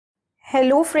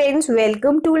Hello friends,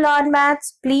 welcome to Learn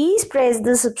Maths. Please press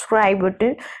the subscribe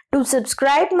button to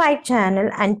subscribe my channel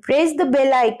and press the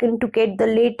bell icon to get the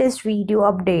latest video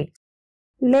update.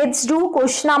 Let's do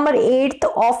question number 8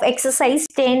 of exercise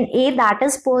 10A, that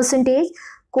is percentage.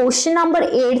 Question number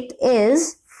 8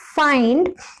 is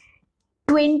find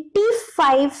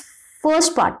 25,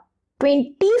 first part,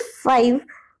 25%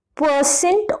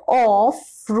 of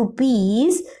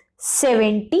rupees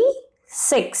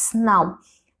 76. Now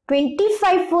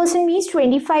 25% means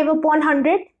 25 upon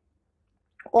 100.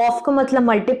 Of का मतलब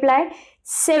multiply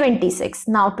 76.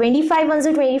 Now 25 ones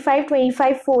are 25,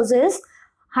 25 fours is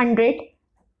 100.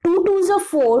 2 twos are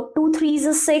 4, 2 threes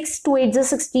are 6, 2 eights are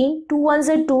 16, 2 ones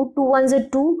are 2, 2 ones are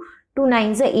 2, 2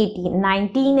 nines are 18.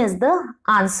 19 is the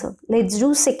answer. Let's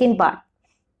do second part.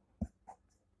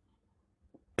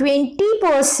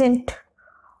 20%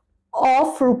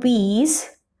 of rupees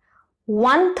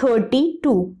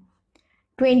 132.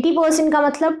 20% का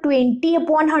मतलब 20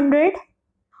 upon 100.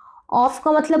 Of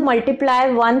का मतलब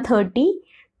multiply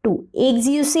 132. एक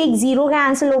zero से एक zero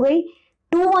cancel हो गई.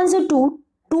 2 ones are 2,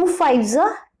 2 fives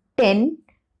are 10.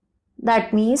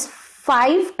 That means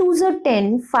 5 twos are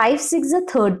 10, 5 6 are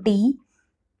 30.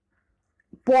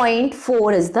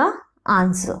 0.4 is the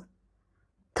answer.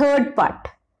 Third part.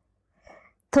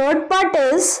 Third part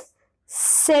is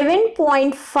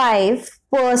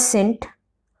 7.5%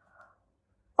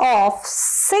 of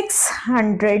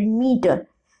 600 meter.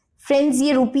 Friends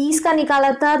ये रुपीज का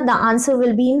निकाला था. The answer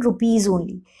will be in rupees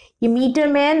only. ये metre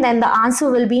में है, then the answer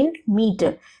will be in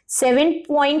metre.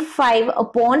 7.5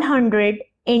 upon 100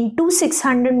 into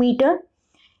 600 metre.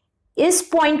 इस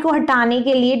point को हटाने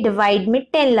के लिए डिवाइड में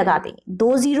 10 लगा देंगे.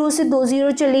 2 जीरो से 2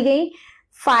 जीरो चली गई.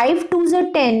 5 2s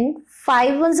are 10,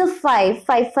 5 1s are 5,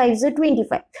 5 5s are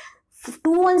 25,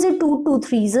 2 1s are 2, 2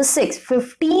 3s are 6,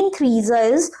 15 3s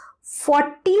is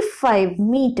 45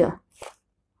 meter.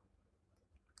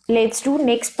 Let's do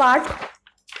next part.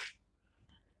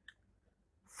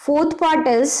 Fourth part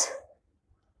is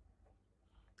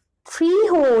 3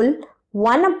 whole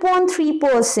 1 upon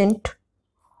 3%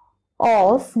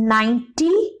 of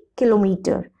 90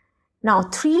 kilometer. Now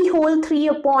 3 whole 3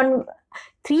 upon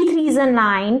 3 3s are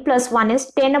 9 plus 1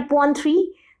 is 10 upon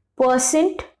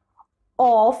 3%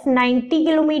 of 90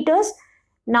 kilometers.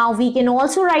 Now we can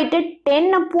also write it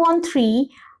 10 upon 3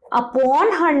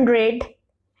 upon 100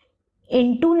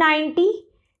 into 90.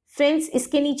 Friends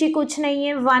इसके नीचे कुछ नहीं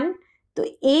है 1, तो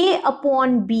a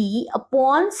upon b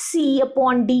upon c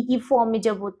upon d की form में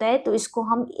जब होता है तो इसको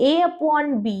हम a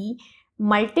upon b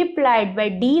multiplied by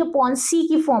d upon c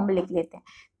की फॉर्म में लिख लेते हैं.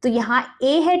 तो यहाँ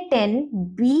a है 10,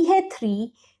 b है 3,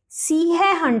 c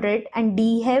है 100 एंड d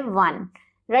है 1.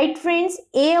 Right friends,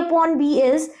 a upon b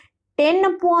is 10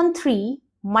 upon 3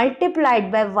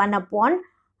 multiplied by 1 upon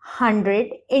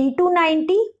 100 into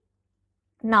 90.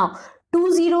 Now 2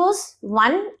 zeros,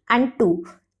 1 and 2.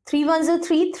 3 ones are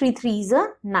 3, 3 threes are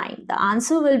 9. The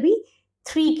answer will be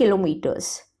 3 kilometers.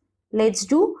 Let's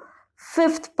do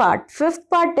fifth part. Fifth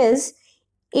part is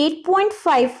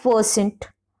 8.5%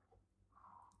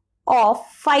 of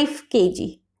 5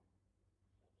 kg.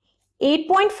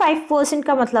 8.5%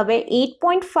 का मतलब है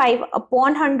 8.5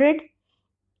 upon 100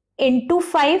 into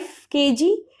 5 kg.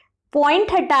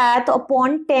 Point हटाया तो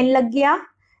upon 10 लग गया.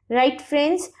 Right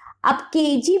friends, अब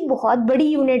kg बहुत बड़ी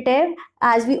यूनिट है.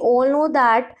 As we all know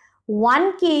that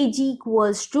 1 kg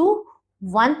equals to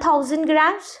 1000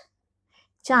 grams.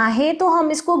 चाहे तो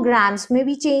हम इसको ग्राम्स में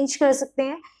भी चेंज कर सकते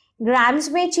हैं. ग्राम्स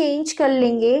में चेंज कर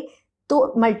लेंगे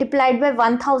तो मल्टीप्लाइड बाय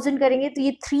 1000 करेंगे तो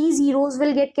ये 3 zeros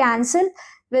will get cancel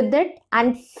with it,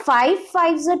 and 5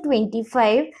 5s are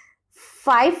 25,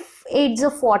 5 8s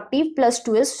are 40 plus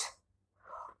 2 is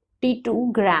 42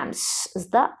 grams is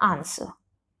the answer.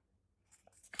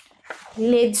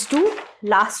 Let's do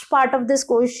last part of this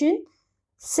question.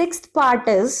 Sixth part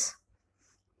is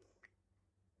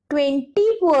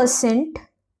 20%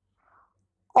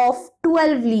 of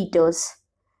 12 liters.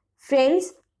 Friends,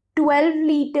 12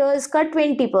 liters का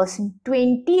 20%,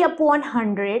 20 upon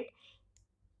 100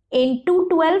 into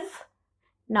 12.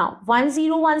 Now 1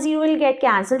 0 1 0 will get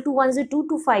cancelled. 2 1s are 2,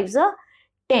 2 5s are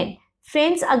 10.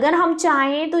 Friends, अगर हम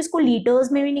चाहें तो इसको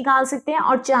litres में भी निकाल सकते हैं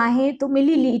और चाहें तो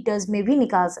मिली लीटर्स में भी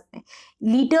निकाल सकते हैं.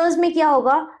 लीटर्स में क्या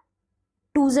होगा,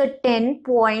 2s are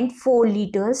 10.4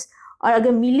 लीटर्स. और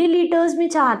अगर मिली लीटर्स में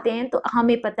चाहते हैं तो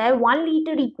हमें पता है 1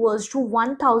 litre equals to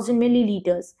 1000 milli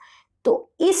litres.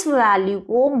 तो इस वैल्यू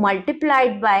को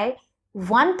मल्टीप्लाइड बाय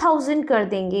 1000 कर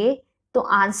देंगे तो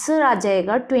आंसर आ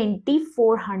जाएगा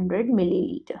 2400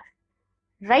 milliliter.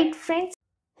 Right friends?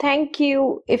 Thank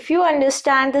you. If you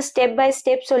understand the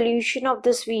step-by-step solution of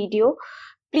this video,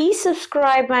 Please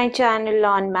subscribe my channel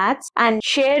on maths and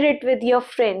share it with your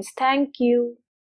friends. Thank you.